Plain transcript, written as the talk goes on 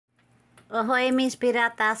Ahoy, mis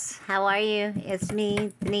piratas. How are you? It's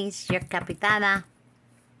me, Denise, your capitana.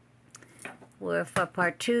 We're for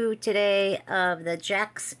part 2 today of the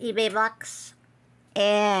Jack's eBay box.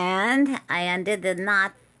 And I undid the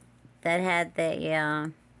knot that had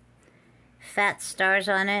the fat stars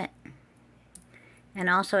on it. And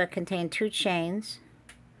also it contained 2 chains.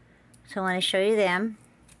 So I want to show you them.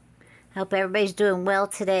 I hope everybody's doing well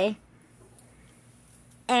today.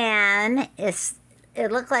 And it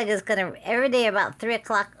looked like it's gonna every day about 3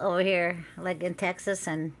 o'clock over here, like in Texas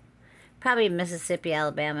and probably Mississippi,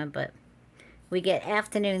 Alabama. But we get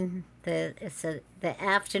afternoon. The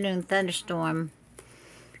afternoon thunderstorm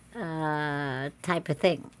type of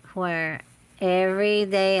thing, where every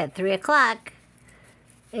day at 3 o'clock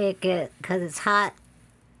because it's hot.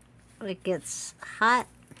 It gets hot.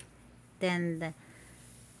 Then the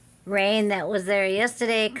rain that was there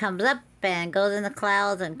yesterday comes up and goes in the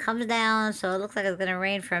clouds and comes down, so it looks like it's going to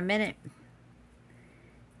rain for a minute.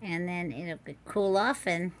 And then it'll cool off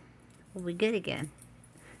and we'll be good again.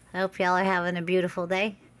 I hope y'all are having a beautiful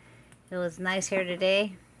day. It was nice here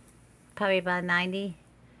today. Probably about 90.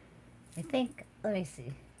 I think, let me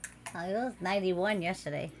see. Oh, it was 91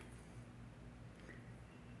 yesterday.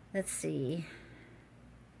 Let's see.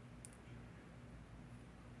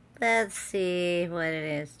 Let's see what it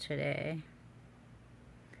is today.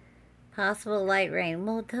 Possible light rain.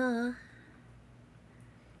 Well, duh.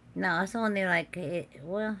 No, it's only like,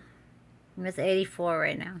 well, it's 84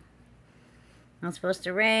 right now. It's supposed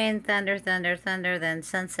to rain, thunder, thunder, thunder, then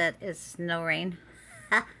sunset is no rain.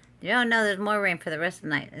 You don't know there's more rain for the rest of the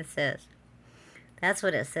night, it says. That's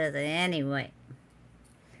what it says anyway.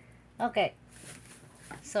 Okay.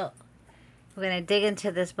 So, we're going to dig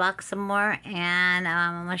into this box some more, and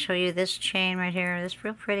I'm going to show you this chain right here. It's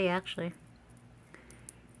real pretty, actually.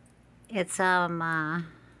 It's,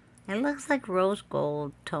 it looks like rose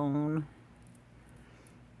gold tone.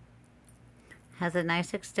 Has a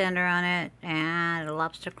nice extender on it, and a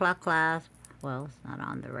lobster claw clasp. Well, it's not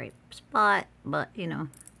on the right spot, but, you know,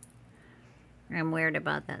 I'm weird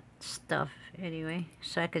about that stuff anyway.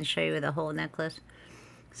 So I can show you the whole necklace.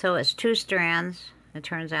 So it's 2 strands, it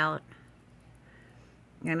turns out.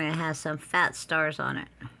 And it has some fat stars on it.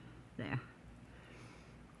 There.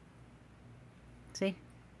 See?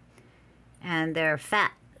 And they're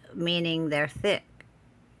fat, meaning they're thick.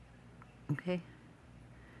 Okay?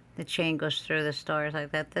 The chain goes through the stars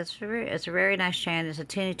like that. It's a very nice chain. It's a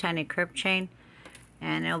teeny tiny curved chain.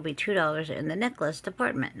 And it'll be $2 in the necklace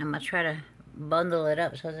department. And I'm going to try to bundle it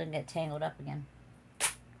up so it doesn't get tangled up again.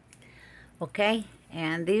 Okay?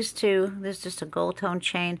 And these two, this is just a gold tone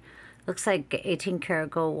chain. Looks like 18 karat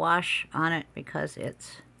gold wash on it because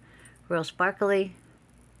it's real sparkly.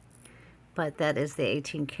 But that is the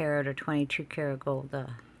 18 karat or 22 karat gold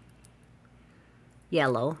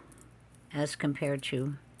yellow as compared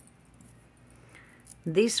to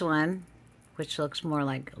this one, which looks more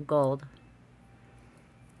like gold.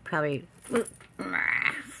 Probably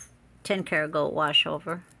 10 karat gold wash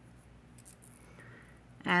over.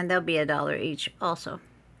 And they'll be $1 each also.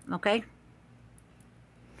 Okay?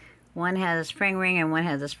 One has a spring ring and one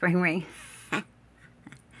has a spring ring.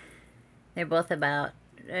 They're both about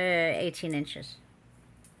 18 inches.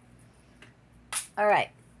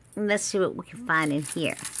 Alright, let's see what we can find in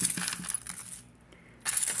here.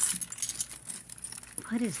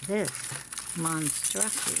 What is this?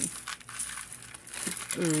 Monstrosity.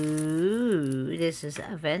 Ooh, this is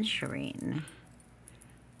aventurine.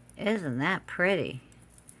 Isn't that pretty?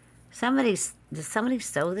 Did somebody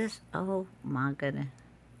sew this? Oh my goodness.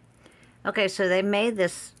 Okay, so they made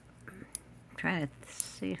this, I'm trying to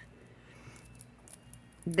see.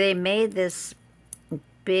 They made this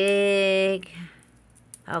big,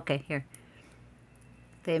 okay, here.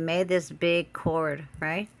 They made this big cord,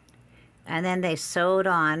 right? And then they sewed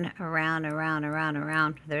on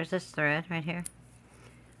around. There's this thread right here.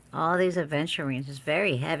 All these aventurines. It's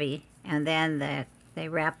very heavy. And then they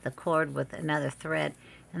wrapped the cord with another thread.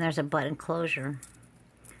 And there's a button closure.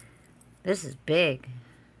 This is big.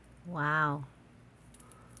 Wow.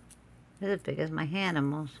 This is as big as my hand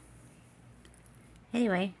almost.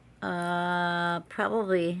 Anyway,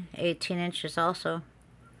 probably 18 inches also.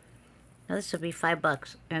 Now this will be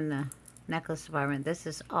 $5 in the necklace department. This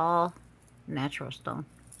is all natural stone.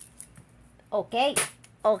 Okay.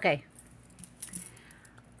 Okay.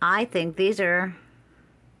 I think these are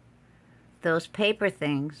those paper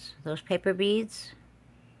things, those paper beads.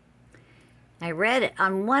 I read it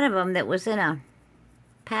on one of them that was in a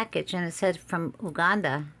package and it said from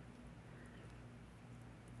Uganda.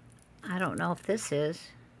 I don't know if this is.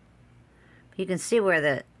 You can see where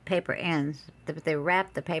the paper ends. They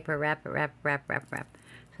wrap the paper, wrap.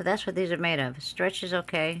 So So that's what these are made of. Stretch is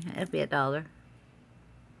okay. It'd be $1.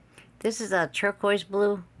 This is a turquoise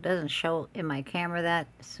blue. Doesn't show in my camera that.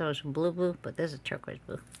 So it's blue, but this is turquoise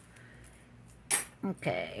blue.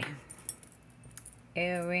 Okay.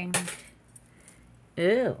 Earring.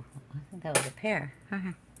 Ooh, I think that was a pair.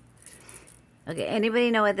 Okay, anybody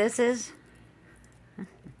know what this is?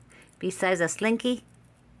 Besides a slinky?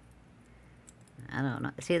 I don't know.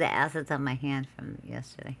 See the acids on my hand from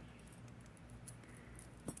yesterday.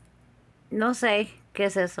 No sé, ¿qué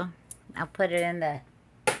es eso? I'll put it in the,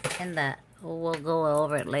 we'll go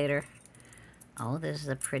over it later. Oh, this is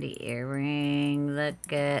a pretty earring.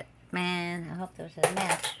 Look at, man, I hope there's a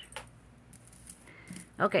match.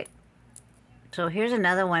 Okay, so here's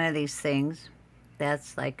another one of these things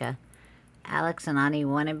that's like a Alex and Ani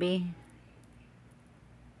wannabe.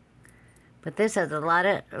 But this has a lot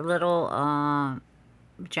of little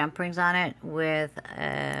jump rings on it with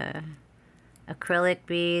acrylic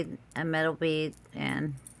bead, a metal bead,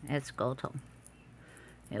 and it's gold tone.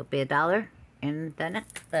 It'll be $1 in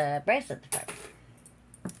the bracelet department.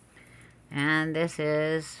 And this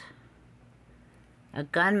is a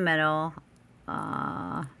gunmetal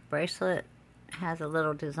bracelet. Has a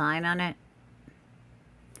little design on it.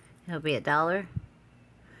 It'll be $1.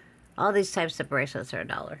 All these types of bracelets are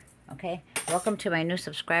 $1. Okay. Welcome to my new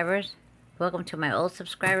subscribers. Welcome to my old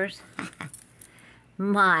subscribers.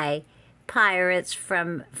 My pirates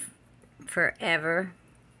from forever.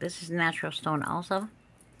 This is natural stone also.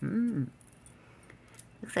 Looks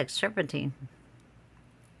like serpentine.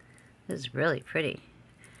 This is really pretty.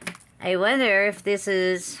 I wonder if this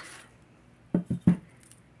is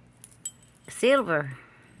silver.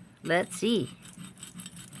 Let's see.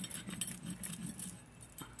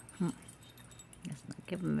 It's not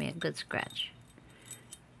giving me a good scratch.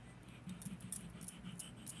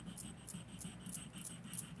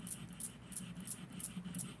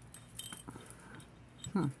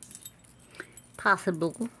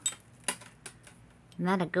 Possible.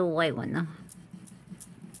 Not a good white one though.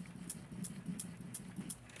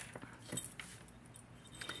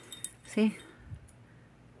 See?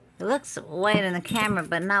 It looks white in the camera,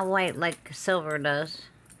 but not white like silver does.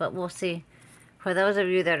 But we'll see. For those of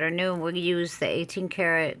you that are new, we use the 18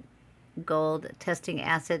 karat gold testing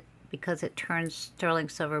acid because it turns sterling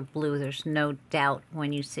silver blue. There's no doubt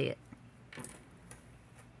when you see it.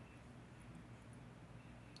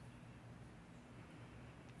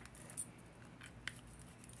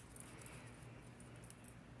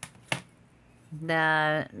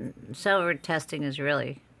 The silver testing is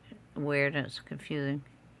really weird and it's confusing.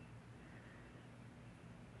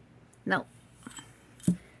 No.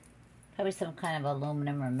 Probably some kind of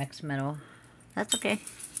aluminum or mixed metal. That's okay.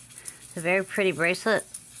 It's a very pretty bracelet.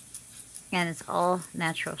 And it's all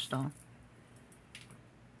natural stone.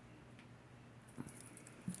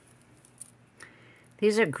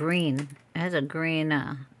 These are green. It has a green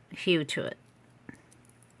hue to it.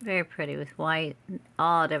 Very pretty with white.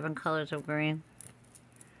 All different colors of green.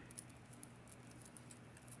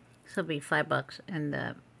 This will be $5 in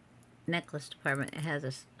the necklace department. It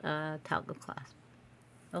has a toggle clasp.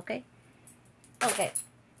 Okay? Okay.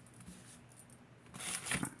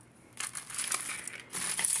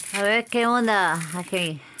 A ver qué onda.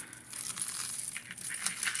 Okay.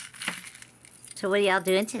 So what are y'all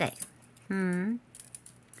doing today? What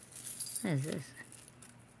is this?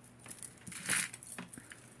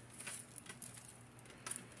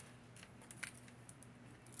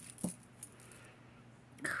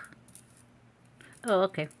 Oh,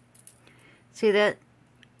 okay. See that?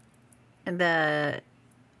 The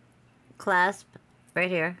clasp right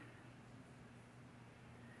here.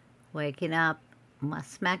 Waking up.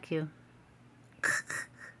 Must smack you.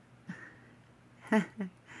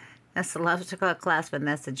 That's the electrical clasp, and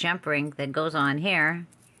that's the jump ring that goes on here.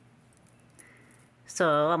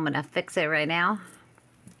 So I'm going to fix it right now.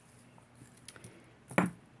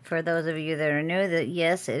 For those of you that are new, that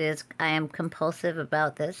yes, it is. I am compulsive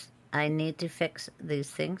about this. I need to fix these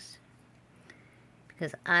things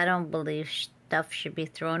because I don't believe stuff should be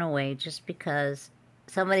thrown away just because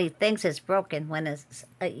somebody thinks it's broken when it's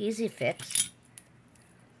an easy fix.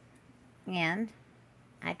 And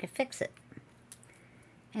I could fix it.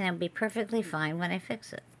 And it'll be perfectly fine when I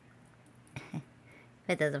fix it. If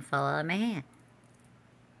it doesn't fall out of my hand.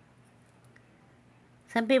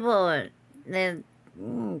 Some people, and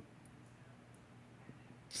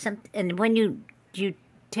when you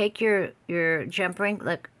take your jump ring,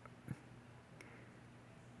 look,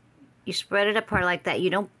 you spread it apart like that. You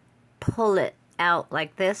don't pull it out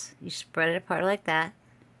like this. You spread it apart like that.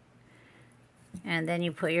 And then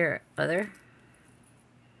you put your other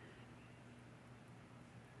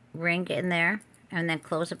ring in there. and then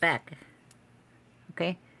close it back.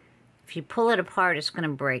 Okay? If you pull it apart, it's going to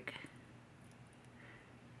break.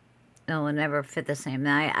 It will never fit the same.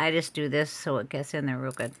 Now, I just do this so it gets in there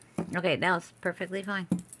real good. Okay, now it's perfectly fine.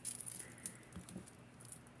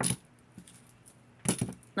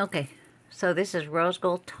 Okay, so this is rose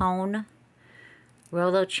gold tone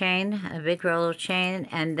Rolo chain, a big Rolo chain,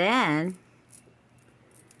 and then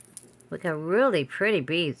we got really pretty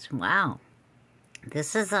beads. Wow.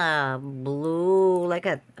 This is a blue,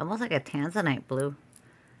 almost like a tanzanite blue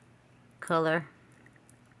color.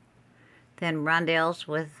 Then rondelles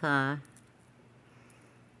with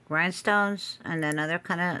rhinestones, and then other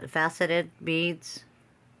kind of faceted beads.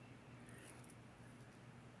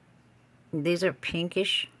 These are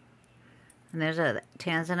pinkish, and there's a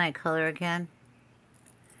tanzanite color again.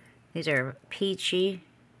 These are peachy,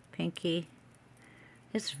 pinky.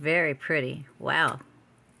 It's very pretty. Wow.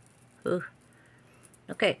 Ooh.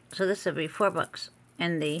 Okay, so this would be $4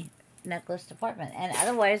 in the necklace department, and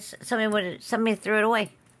otherwise somebody threw it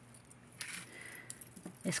away.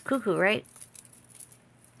 It's cuckoo, right?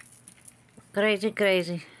 Crazy,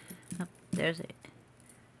 crazy. Oh, there's an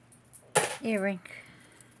earring.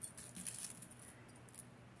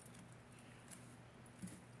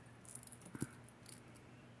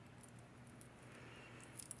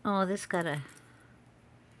 Oh, this got a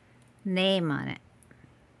name on it.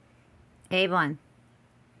 A1.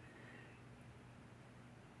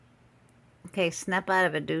 Okay, snap out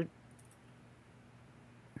of it, dude.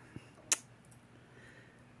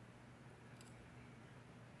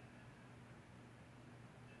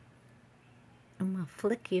 I'm gonna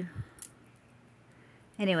flick you.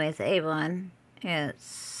 Anyways, A1 is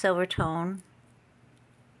silver tone.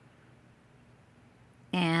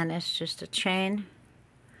 And it's just a chain.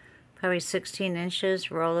 Probably 16 inches,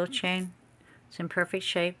 Rolo chain. It's in perfect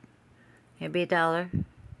shape. It'd be $1.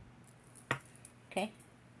 Okay.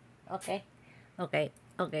 Okay. Okay.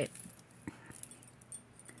 Okay.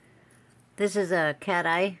 This is a cat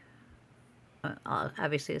eye.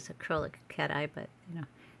 Obviously, it's acrylic cat eye, but, you know.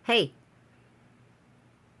 Hey!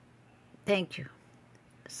 Thank you.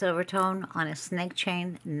 Silver tone on a snake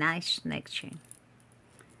chain. Nice snake chain.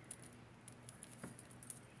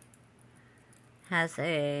 Has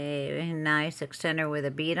a nice extender with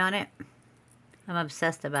a bead on it. I'm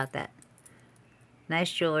obsessed about that.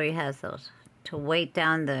 Nice jewelry has those to weight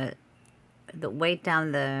down the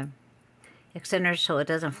extender so it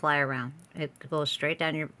doesn't fly around. It goes straight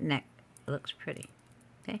down your neck. It looks pretty.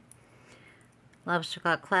 Okay. Lobster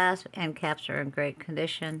claw clasp and caps are in great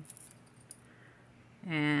condition.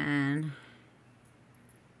 And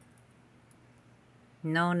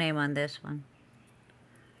no name on this one.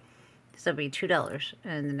 This will be $2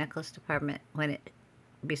 in the necklace department when it,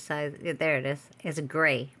 there it is. It's a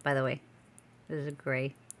gray, by the way. This is a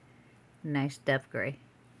gray. Nice depth gray.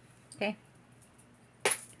 Okay.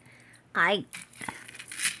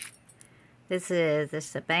 This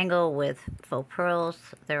is a bangle with faux pearls.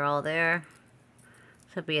 They're all there.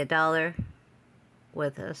 This will be $1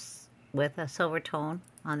 with a silver tone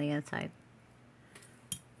on the inside.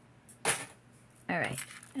 Alright,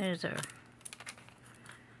 these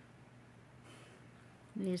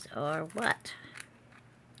are what?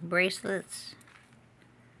 Bracelets.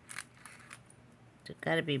 It's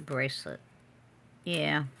gotta be bracelet.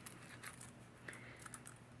 Yeah.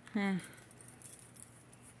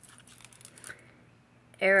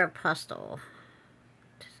 Aeropostale.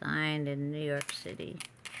 Designed in New York City.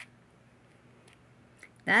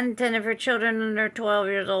 Not intended for children under 12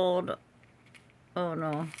 years old. Oh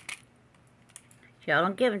no. Y'all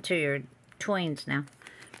don't give them to your tweens now.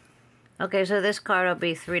 Okay, so this card will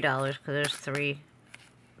be $3 because there's 3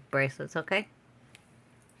 bracelets, okay?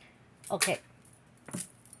 Okay.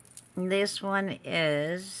 This one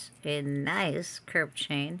is a nice curved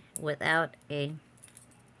chain without a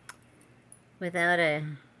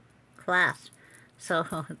clasp.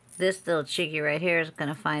 So this little cheeky right here is going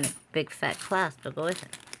to find a big fat clasp to go with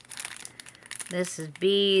it. This is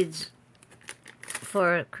beads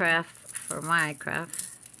for my craft.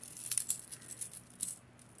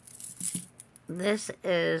 This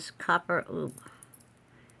is copper. Ooh.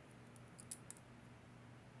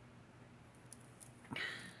 I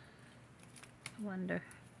wonder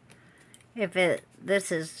if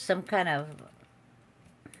this is some kind of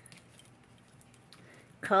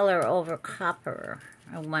color over copper.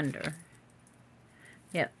 I wonder.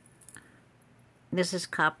 Yep. This is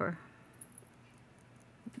copper.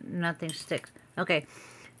 Nothing sticks. Okay.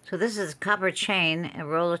 So this is a copper chain, a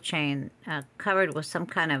roller chain, covered with some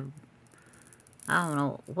kind of, I don't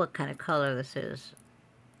know what kind of color this is.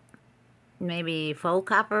 Maybe faux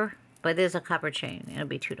copper, but it is a copper chain. It'll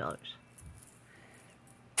be $2.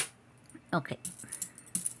 Okay.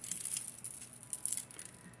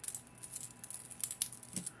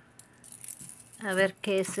 A ver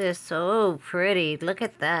qué es eso. Oh, pretty. Look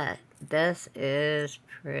at that. This is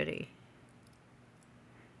pretty.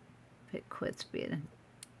 If it quits being.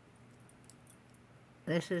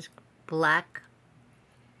 This is black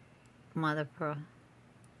mother pearl.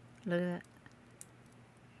 Look at that.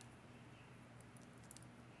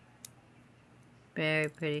 Very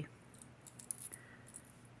pretty.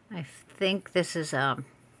 I think this is not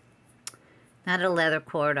a leather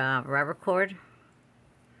cord, rubber cord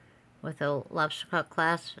with a lobster cut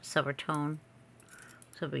clasp, silver tone.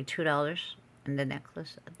 So it'll be $2 in the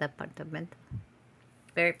necklace at the apartamento.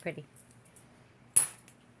 Very pretty.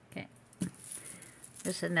 Okay.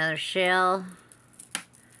 This is another shell.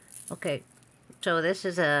 Okay, so this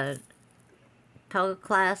is a toggle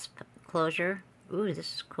clasp closure. Ooh,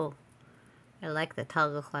 this is cool. I like the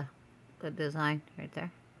toggle clasp, the design right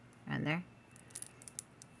there and there.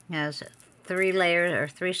 It has 3 layers or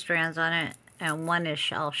 3 strands on it, and 1 is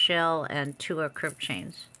all shell and 2 are curved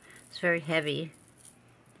chains. It's very heavy.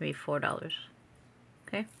 It'll be $4.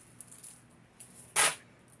 Okay.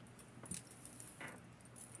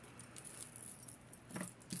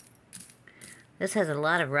 This has a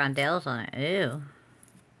lot of rondelles on it. Ew.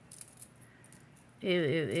 Ew,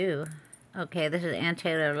 ew, ew. Okay, this is Ann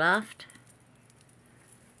Taylor Loft.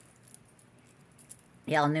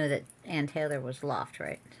 Y'all knew that Ann Taylor was Loft,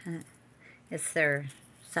 right? It's their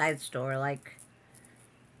side store, like,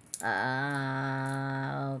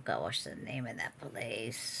 oh God, what's the name of that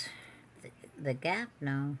place? The Gap?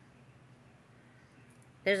 No.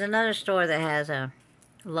 There's another store that has a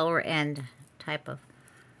lower end type of,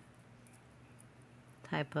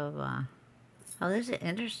 oh, this is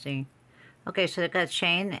interesting. Okay, so they've got a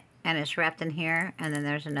chain, and it's wrapped in here, and then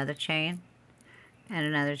there's another chain, and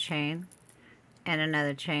another chain, and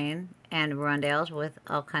another chain, and rondelles with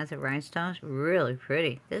all kinds of rhinestones. Really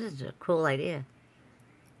pretty. This is a cool idea.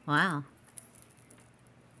 Wow.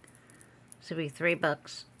 This would be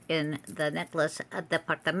 $3 in the necklace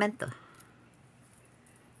departamento.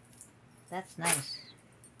 That's nice.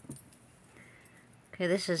 Okay,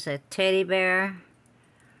 this is a teddy bear.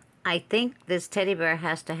 I think this teddy bear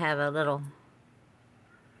has to have a little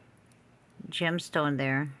gemstone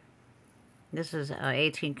there. This is a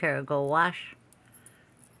 18 karat gold wash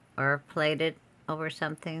or plated over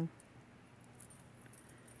something.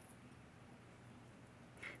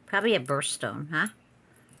 Probably a birthstone, huh?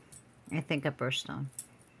 I think a birthstone.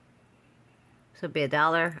 So it'll be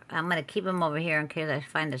 $1. I'm going to keep them over here in case I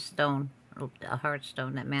find a stone, a hard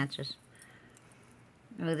stone that matches.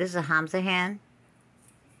 Oh, this is a Hamza hand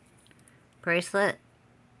bracelet.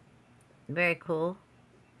 Very cool.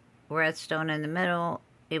 Red stone in the middle.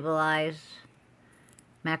 Evil eyes.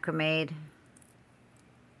 Macrame.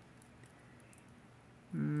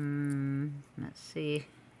 Let's see.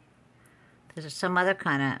 There's some other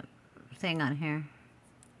kind of thing on here.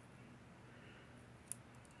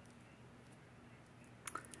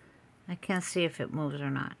 I can't see if it moves or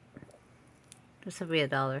not. This will be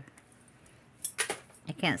 $1.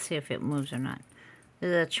 I can't see if it moves or not. This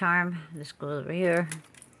is a charm. This goes over here.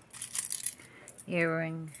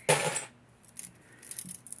 Earring.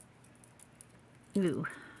 Ooh,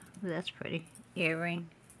 that's pretty. Earring.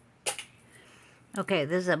 Okay,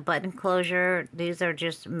 this is a button closure. These are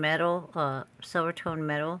just metal, silver tone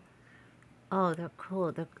metal. Oh, they're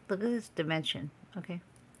cool. Look at this dimension. Okay.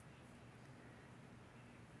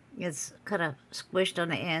 It's kind of squished on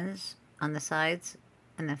the ends, on the sides,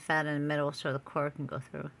 and then fat in the middle so the cord can go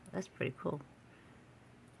through. That's pretty cool.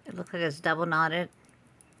 It looks like it's double knotted.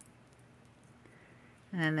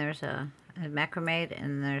 And then there's a macrame,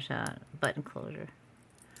 and there's a button closure.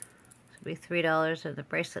 This will be $3 of the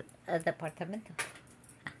bracelet at the apartamento.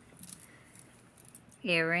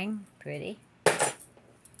 Earring, pretty.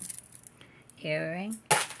 Earring.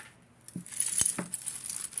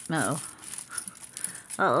 Uh-oh.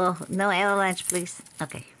 Uh-oh, no avalanche, please.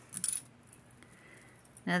 Okay.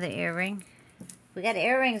 Another earring. We got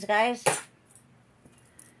earrings, guys.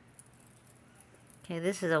 Okay,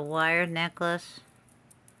 this is a wire necklace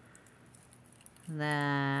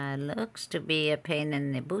that looks to be a pain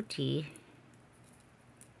in the booty.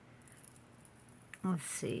 Let's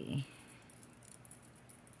see.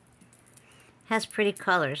 Has pretty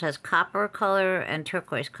colors. Has copper color and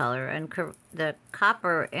turquoise color, and the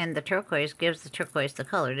copper in the turquoise gives the turquoise the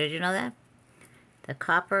color. Did you know that? The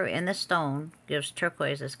copper in the stone gives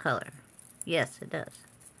turquoise its color. Yes, it does.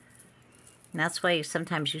 And that's why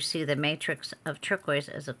sometimes you see the matrix of turquoise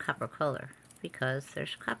as a copper color, because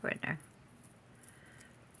there's copper in there.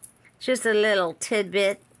 Just a little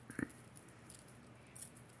tidbit.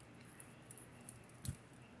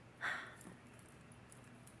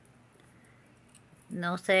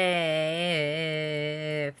 No sé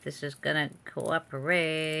if this is gonna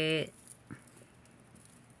cooperate.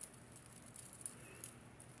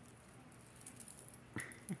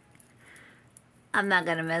 I'm not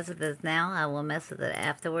gonna mess with this now. I will mess with it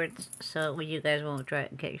afterwards, so you guys won't try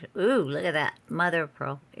it in case. Ooh, look at that mother of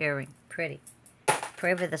pearl earring, pretty.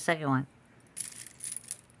 Pray for the second one.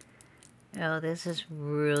 Oh, this is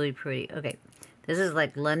really pretty. Okay, this is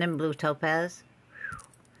like London blue topaz,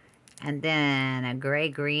 and then a gray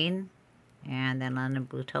green, and then London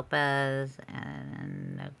blue topaz,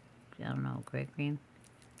 and I don't know, gray green,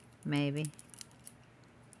 maybe.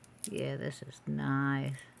 Yeah, this is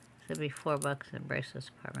nice. This would be $4 in bracelets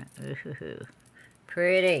department. Ooh,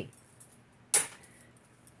 pretty.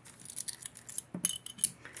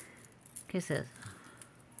 Kisses.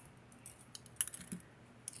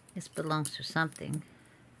 This belongs to something.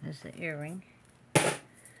 This is the earring.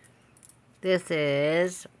 This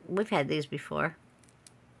is, we've had these before.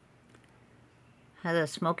 Has a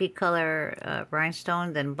smoky color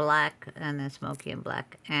rhinestone, then black, and then smoky and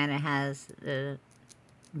black. And it has the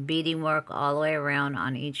beading work all the way around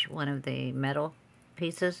on each one of the metal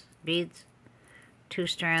pieces, beads. 2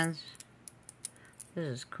 strands. This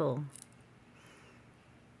is cool.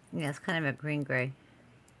 Yeah, it's kind of a green-gray.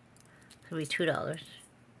 It'll be $2.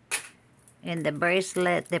 In the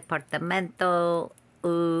bracelet departamento,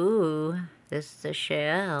 ooh, this is a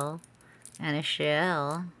shell, and a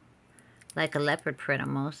shell, like a leopard print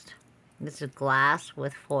almost. This is glass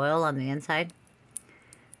with foil on the inside.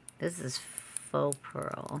 This is faux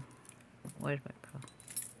pearl. Where's my pearl?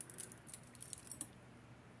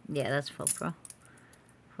 Yeah, that's faux pearl.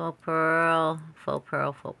 Faux pearl, faux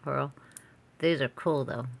pearl, faux pearl. These are cool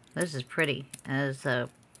though. This is pretty. As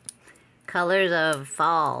colors of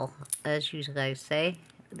fall, as you guys say.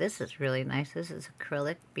 This is really nice. This is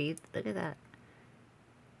acrylic beads. Look at that.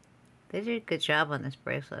 They did a good job on this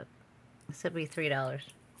bracelet. This would be $3.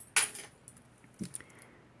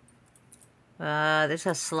 This is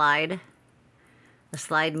a slide. A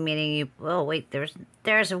slide meaning you... Oh, wait. There's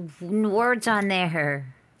words on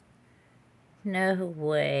there. No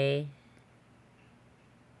way.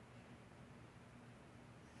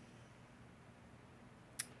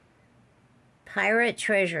 Pirate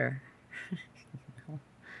treasure.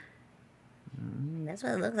 That's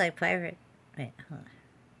what it looks like, pirate. Wait, hold on.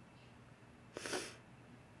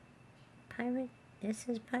 Pirate? This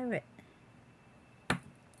is pirate.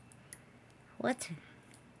 What?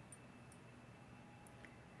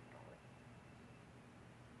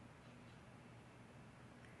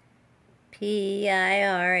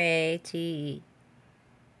 Pirate.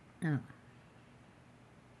 Oh.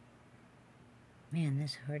 Man,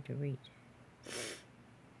 this is hard to read.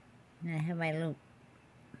 And I have my loop.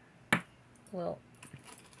 Well,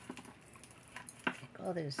 take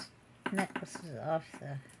all these necklaces off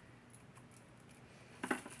the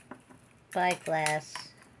spyglass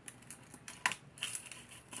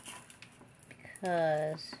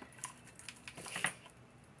because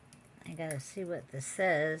I gotta see what this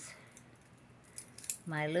says.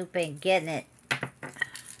 My loop ain't getting it.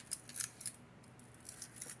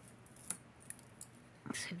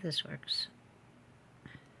 Let's see if this works.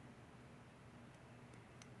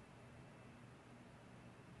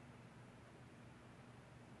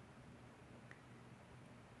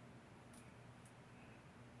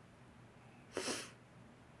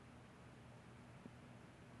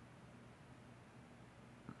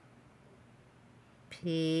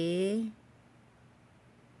 P-I-S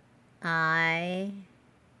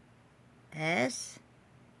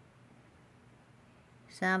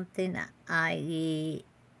something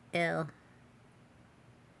I-E-L.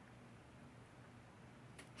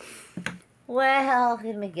 Well,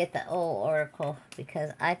 let me get the old oracle because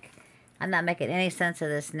I'm not making any sense of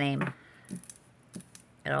this name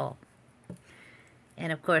at all.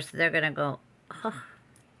 And of course, they're gonna go, oh,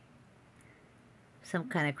 some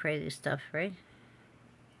kind of crazy stuff, right?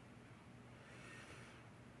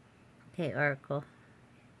 Okay, oracle.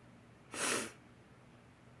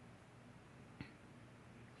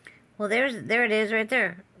 Well, there it is right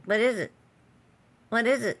there. What is it? What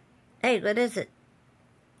is it? Hey, what is it?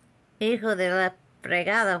 Hijo de la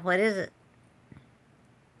fregada, what is it?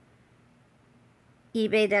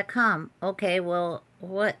 eBay.com. Okay, well,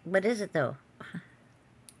 what is it though?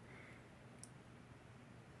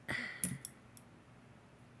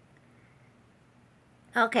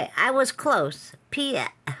 Okay, I was close.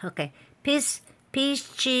 Okay.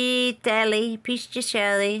 Piscitelli,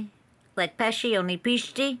 like pesci, only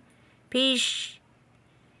pisci.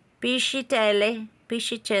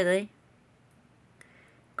 Piscitelli.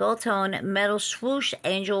 Gold tone, metal swoosh,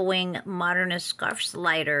 angel wing, modernist scarf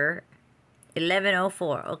slider.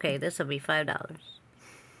 1104. Okay, this will be $5.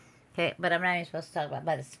 Okay, but I'm not even supposed to talk about.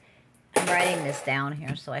 But I'm writing this down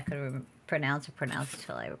here so I could pronounce it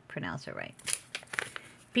till I pronounce it right.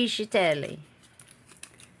 Piscitelli.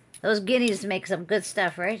 Those guineas make some good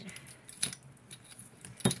stuff, right?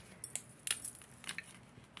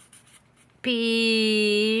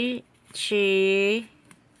 Piscitelli.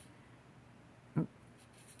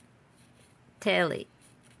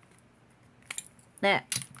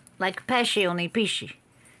 That, like pesci, only pisci.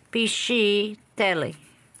 Piscitelli.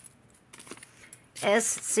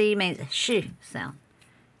 SC means sh sound.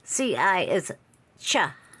 CI is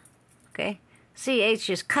cha. Okay? CH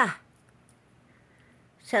is ka.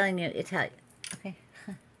 Telling you Italian. Okay?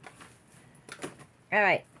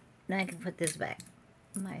 Alright. Now I can put this back.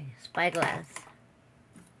 My spyglass.